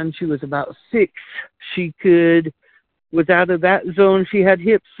the time she was about 6, she was out of that zone. She had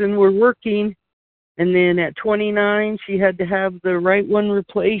hips and were working, and then at 29, she had to have the right one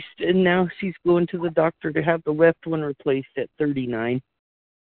replaced, and now she's going to the doctor to have the left one replaced at 39.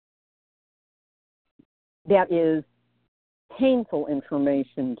 That is painful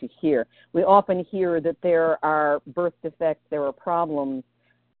information to hear. We often hear that there are birth defects, there are problems,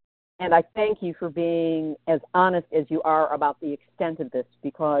 and I thank you for being as honest as you are about the extent of this,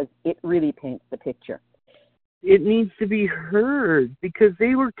 because it really paints the picture. It needs to be heard, because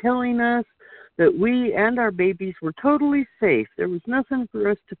they were telling us that we and our babies were totally safe. There was nothing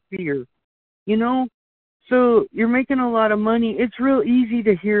for us to fear, you know? So you're making a lot of money. It's real easy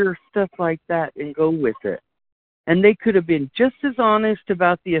to hear stuff like that and go with it. And they could have been just as honest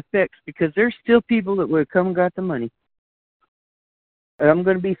about the effects, because there's still people that would have come and got the money. I'm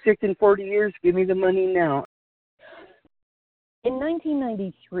going to be sick in 40 years. Give me the money now. In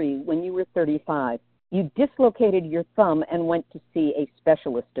 1993, when you were 35, you dislocated your thumb and went to see a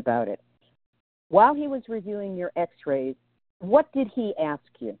specialist about it. While he was reviewing your x-rays, what did he ask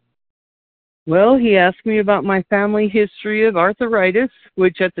you? Well, he asked me about my family history of arthritis,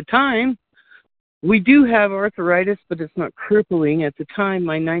 which at the time, we do have arthritis, but it's not crippling. At the time,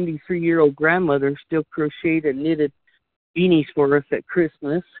 my 93-year-old grandmother still crocheted and knitted beanies for us at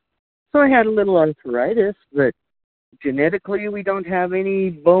Christmas. So I had a little arthritis, but genetically we don't have any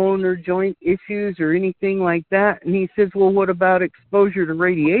bone or joint issues or anything like that. And he says, well, what about exposure to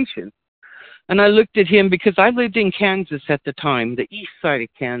radiation? And I looked at him because I lived in Kansas at the time, the east side of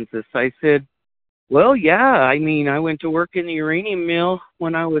Kansas. I said, well, yeah, I mean, I went to work in the uranium mill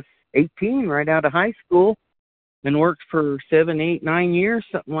when I was 18, right out of high school, and worked for 7, 8, 9 years,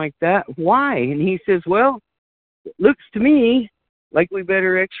 something like that. Why? And he says, well, it looks to me like we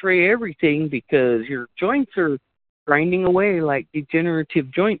better x-ray everything because your joints are grinding away like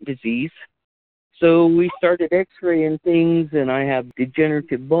degenerative joint disease. So we started x-raying things, and I have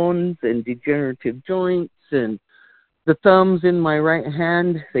degenerative bones and degenerative joints, and the thumbs in my right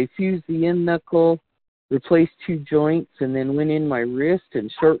hand, they fused the end knuckle, replaced 2 joints, and then went in my wrist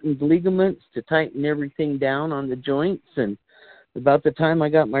and shortened ligaments to tighten everything down on the joints. And about the time I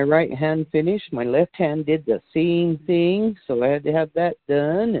got my right hand finished, my left hand did the same thing, so I had to have that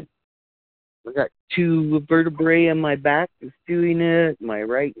done. And I got 2 vertebrae in my back is doing it. My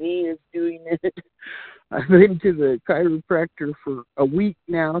right knee is doing it. I've been to the chiropractor for a week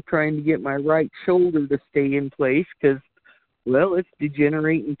now trying to get my right shoulder to stay in place because, well, it's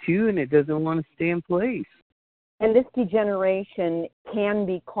degenerating too and it doesn't want to stay in place. And this degeneration can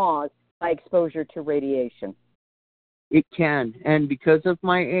be caused by exposure to radiation. It can. And because of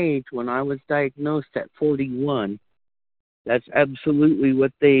my age, when I was diagnosed at 41, that's absolutely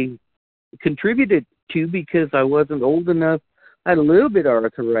what they contributed to because I wasn't old enough. I had a little bit of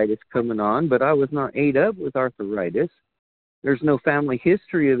arthritis coming on, but I was not ate up with arthritis. There's no family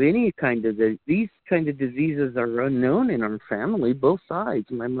history of any kind of these kind of diseases are unknown in our family, both sides,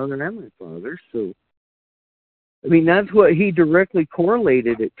 my mother and my father. So, I mean, that's what he directly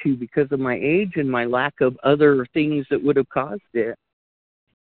correlated it to because of my age and my lack of other things that would have caused it.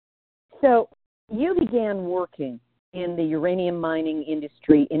 So you began working in the uranium mining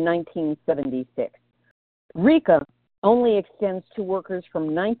industry in 1976. RECA only extends to workers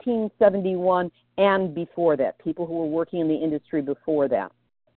from 1971 and before that, people who were working in the industry before that.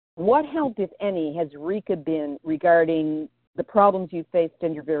 What help, if any, has RECA been regarding the problems you faced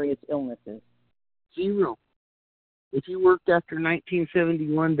and your various illnesses? 0. If you worked after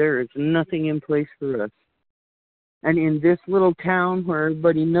 1971, there is nothing in place for us. And in this little town where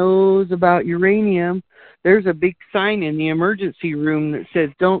everybody knows about uranium, there's a big sign in the emergency room that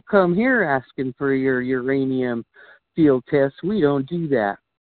says, don't come here asking for your uranium field test. We don't do that.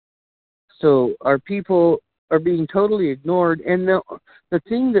 So our people are being totally ignored. And the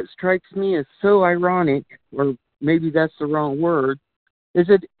thing that strikes me as so ironic, or maybe that's the wrong word, is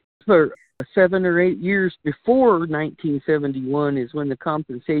that for 7 or 8 years before 1971 is when the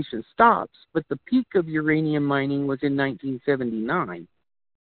compensation stops, but the peak of uranium mining was in 1979.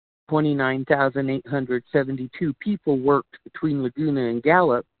 29,872 people worked between Laguna and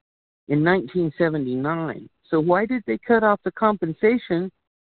Gallup in 1979. So why did they cut off the compensation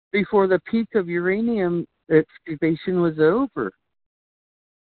before the peak of uranium excavation was over?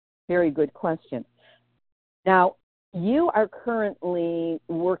 Very good question. Now, you are currently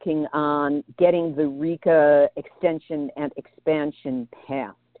working on getting the RECA extension and expansion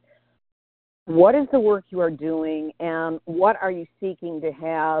passed. What is the work you are doing, and what are you seeking to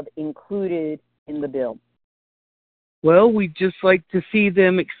have included in the bill? Well, we'd just like to see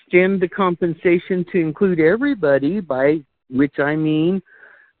them extend the compensation to include everybody, by which I mean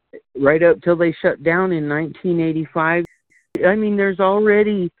right up till they shut down in 1985. I mean, there's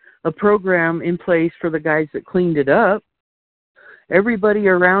already a program in place for the guys that cleaned it up. Everybody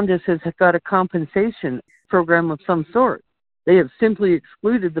around us has got a compensation program of some sort. They have simply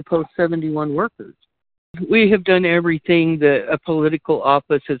excluded the post-71 workers. We have done everything that a political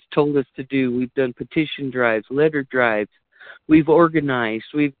office has told us to do. We've done petition drives, letter drives. We've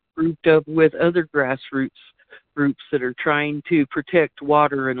organized. We've grouped up with other grassroots groups that are trying to protect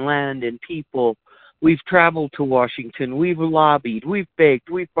water and land and people. We've traveled to Washington. We've lobbied. We've begged.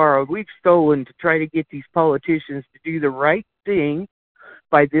 We've borrowed. We've stolen to try to get these politicians to do the right thing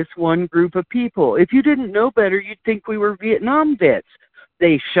by this one group of people. If you didn't know better, you'd think we were Vietnam vets.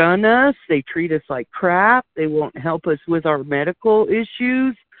 They shun us. They treat us like crap. They won't help us with our medical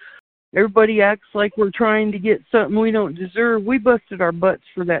issues. Everybody acts like we're trying to get something we don't deserve. We busted our butts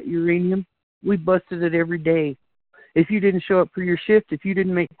for that uranium. We busted it every day. If you didn't show up for your shift, if you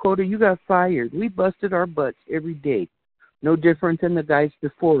didn't make quota, you got fired. We busted our butts every day. No different than the guys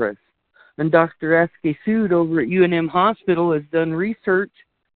before us. And Dr. Aske Sood over at UNM Hospital has done research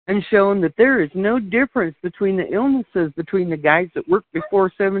and shown that there is no difference between the illnesses between the guys that worked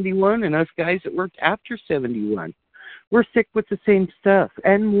before 71 and us guys that worked after 71. We're sick with the same stuff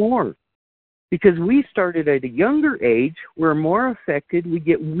and more. Because we started at a younger age, we're more affected, we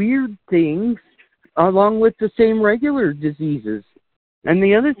get weird things along with the same regular diseases. And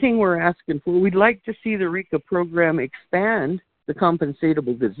the other thing we're asking for, we'd like to see the RICA program expand the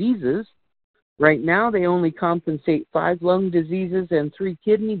compensatable diseases. Right now, they only compensate 5 lung diseases and 3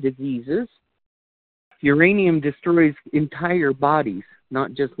 kidney diseases. Uranium destroys entire bodies,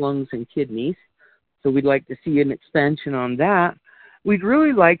 not just lungs and kidneys. So we'd like to see an expansion on that. We'd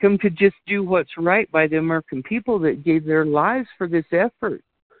really like them to just do what's right by the American people that gave their lives for this effort.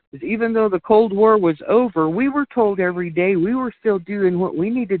 Because even though the Cold War was over, we were told every day we were still doing what we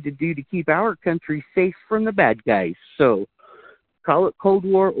needed to do to keep our country safe from the bad guys. So call it Cold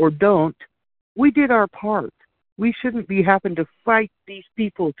War or don't, we did our part. We shouldn't be having to fight these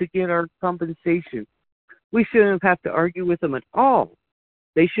people to get our compensation. We shouldn't have to argue with them at all.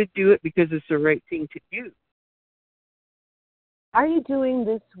 They should do it because it's the right thing to do. Are you doing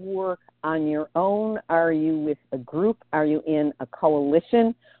this work on your own? Are you with a group? Are you in a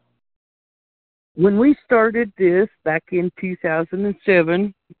coalition? When we started this back in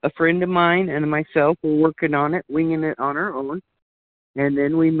 2007, a friend of mine and myself were working on it, winging it on our own. And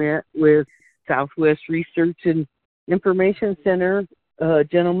then we met with Southwest Research and Information Center, a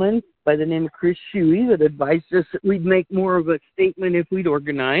gentleman by the name of Chris Shuey that advised us that we'd make more of a statement if we'd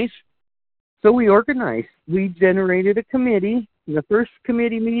organize. So we organized. We generated a committee. In the first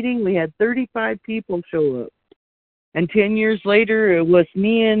committee meeting, we had 35 people show up. And 10 years later, it was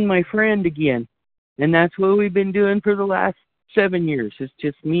me and my friend again. And that's what we've been doing for the last 7 years. It's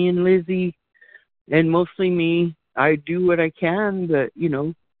just me and Lizzie, and mostly me. I do what I can, but, you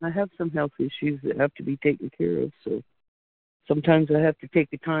know, I have some health issues that have to be taken care of. So sometimes I have to take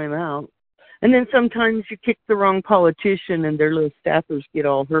the time out. And then sometimes you kick the wrong politician and their little staffers get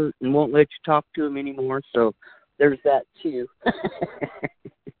all hurt and won't let you talk to them anymore. So there's that too.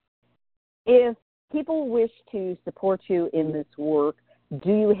 If people wish to support you in this work, do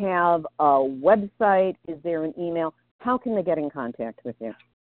you have a website? Is there an email? How can they get in contact with you?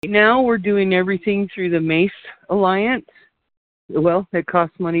 Now we're doing everything through the MACE Alliance. Well, it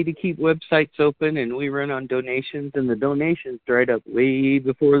costs money to keep websites open, and we run on donations, and the donations dried up way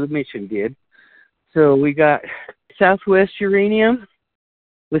before the mission did. So we got Southwest Uranium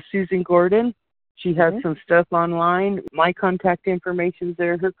with Susan Gordon. She has some stuff online. My contact information's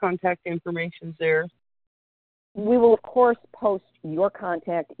there. Her contact information's there. We will, of course, post your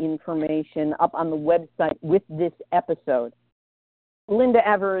contact information up on the website with this episode. Linda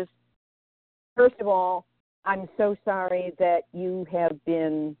Evers, first of all, I'm so sorry that you have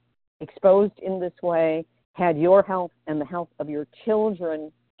been exposed in this way, had your health and the health of your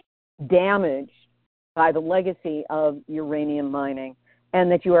children damaged by the legacy of uranium mining, and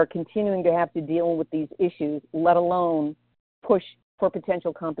that you are continuing to have to deal with these issues, let alone push for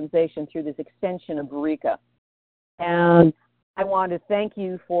potential compensation through this extension of RICA. And I want to thank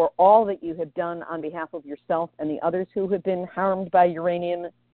you for all that you have done on behalf of yourself and the others who have been harmed by uranium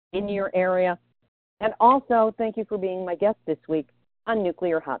in your area. And also, thank you for being my guest this week on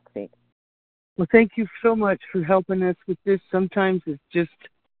Nuclear Hot Seat. Well, thank you so much for helping us with this. Sometimes it's just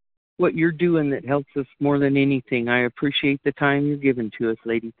what you're doing that helps us more than anything. I appreciate the time you're giving to us,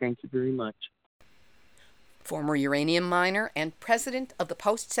 lady. Thank you very much. Former uranium miner and president of the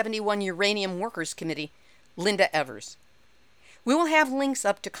Post-71 Uranium Workers Committee, Linda Evers. We will have links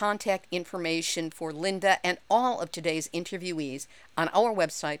up to contact information for Linda and all of today's interviewees on our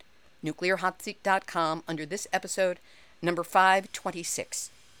website, nuclearhotseat.com, under this episode, number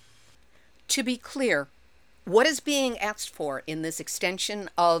 526. To be clear, what is being asked for in this extension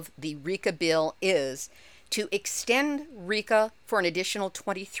of the RICA bill is to extend RICA for an additional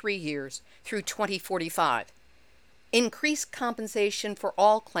 23 years through 2045. Increase compensation for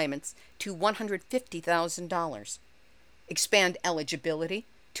all claimants to $150,000. Expand eligibility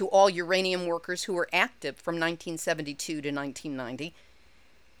to all uranium workers who were active from 1972 to 1990.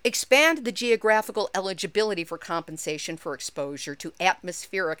 Expand the geographical eligibility for compensation for exposure to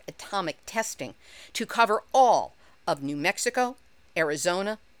atmospheric atomic testing to cover all of New Mexico,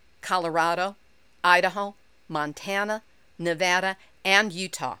 Arizona, Colorado, Idaho, Montana, Nevada, and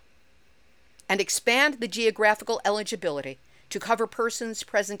Utah. And expand the geographical eligibility to cover persons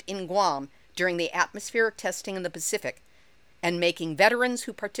present in Guam during the atmospheric testing in the Pacific, and making veterans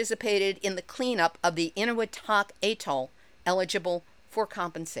who participated in the cleanup of the Inuiatak Atoll eligible for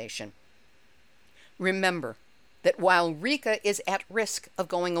compensation. Remember that while RICA is at risk of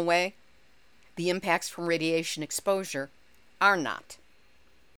going away, The impacts from radiation exposure are not.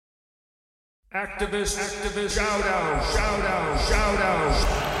 Activist, shout out.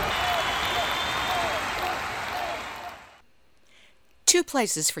 Two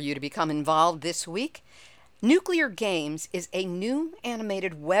places for you to become involved this week. Nuclear Games is a new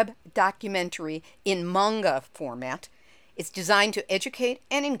animated web documentary in manga format. It's designed to educate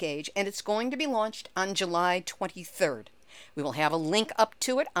and engage, and it's going to be launched on July 23rd. We will have a link up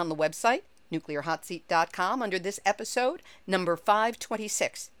to it on the website, nuclearhotseat.com, under this episode, number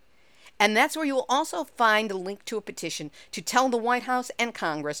 526. And that's where you will also find a link to a petition to tell the White House and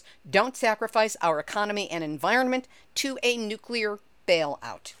Congress, don't sacrifice our economy and environment to a nuclear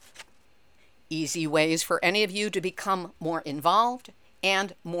bailout. Easy ways for any of you to become more involved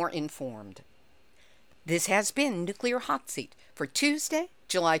and more informed. This has been Nuclear Hot Seat for Tuesday,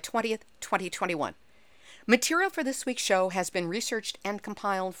 July 20th, 2021. Material for this week's show has been researched and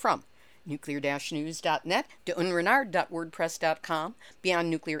compiled from nuclear-news.net, deunrenard.wordpress.com,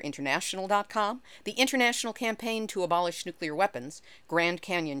 beyondnuclearinternational.com, the International Campaign to Abolish Nuclear Weapons,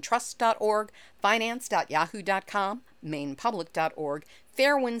 GrandCanyonTrust.org, finance.yahoo.com, mainpublic.org,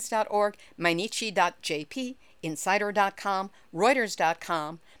 fairwinds.org, mainichi.jp, insider.com,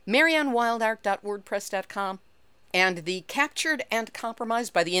 reuters.com, mariannewildart.wordpress.com, and the captured and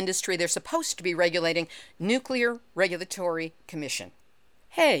compromised by the industry they're supposed to be regulating Nuclear Regulatory Commission.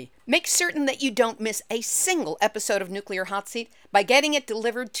 Hey, make certain that you don't miss a single episode of Nuclear Hot Seat by getting it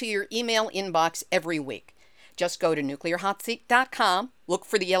delivered to your email inbox every week. Just go to nuclearhotseat.com, look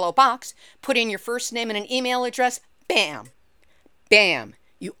for the yellow box, put in your first name and an email address, bam! Bam!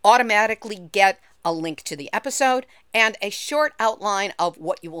 You automatically get a link to the episode and a short outline of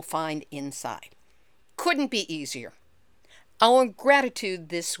what you will find inside. Couldn't be easier. Our gratitude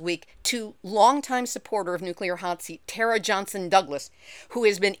this week to longtime supporter of Nuclear Hot Seat, Tara Johnson Douglas, who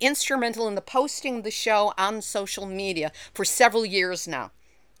has been instrumental in the posting of the show on social media for several years now.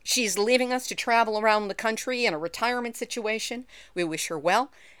 She's leaving us to travel around the country in a retirement situation. We wish her well,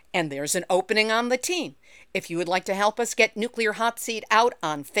 and there's an opening on the team. If you would like to help us get Nuclear Hot Seat out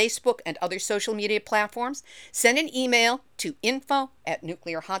on Facebook and other social media platforms, send an email to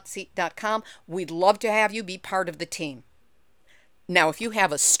info@nuclearhotseat.com. We'd love to have you be part of the team. Now, if you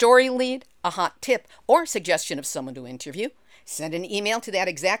have a story lead, a hot tip, or suggestion of someone to interview, send an email to that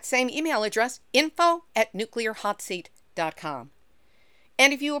exact same email address, info@nuclearhotseat.com.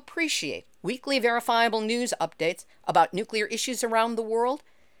 And if you appreciate weekly verifiable news updates about nuclear issues around the world,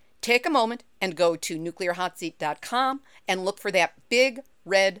 take a moment and go to nuclearhotseat.com and look for that big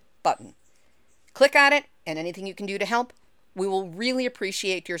red button. Click on it, and anything you can do to help, we will really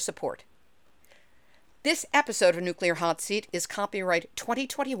appreciate your support. This episode of Nuclear Hot Seat is copyright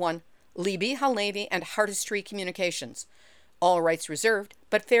 2021, Libby Halevi and Hardestry Communications. All rights reserved,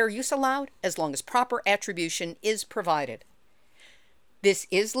 but fair use allowed as long as proper attribution is provided. This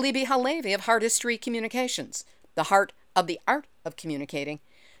is Libby Halevi of Hardestry Communications, the heart of the art of communicating,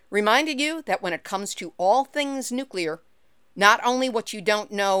 reminding you that when it comes to all things nuclear, not only what you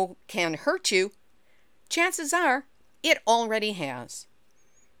don't know can hurt you, chances are it already has.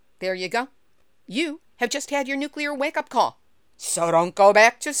 There you go. You have just had your nuclear wake-up call. So don't go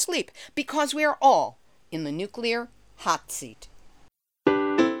back to sleep, because we are all in the Nuclear Hot Seat.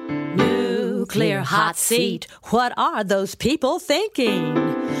 Nuclear hot seat. What are those people thinking?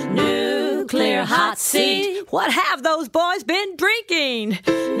 Nuclear hot seat. What have those boys been drinking?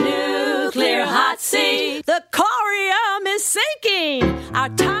 Nuclear hot seat. The corium is sinking. Our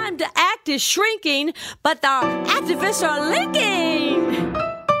time to act is shrinking, but our activists are linking.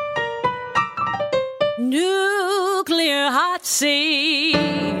 Nuclear hot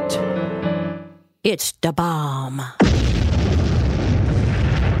seat. It's the bomb.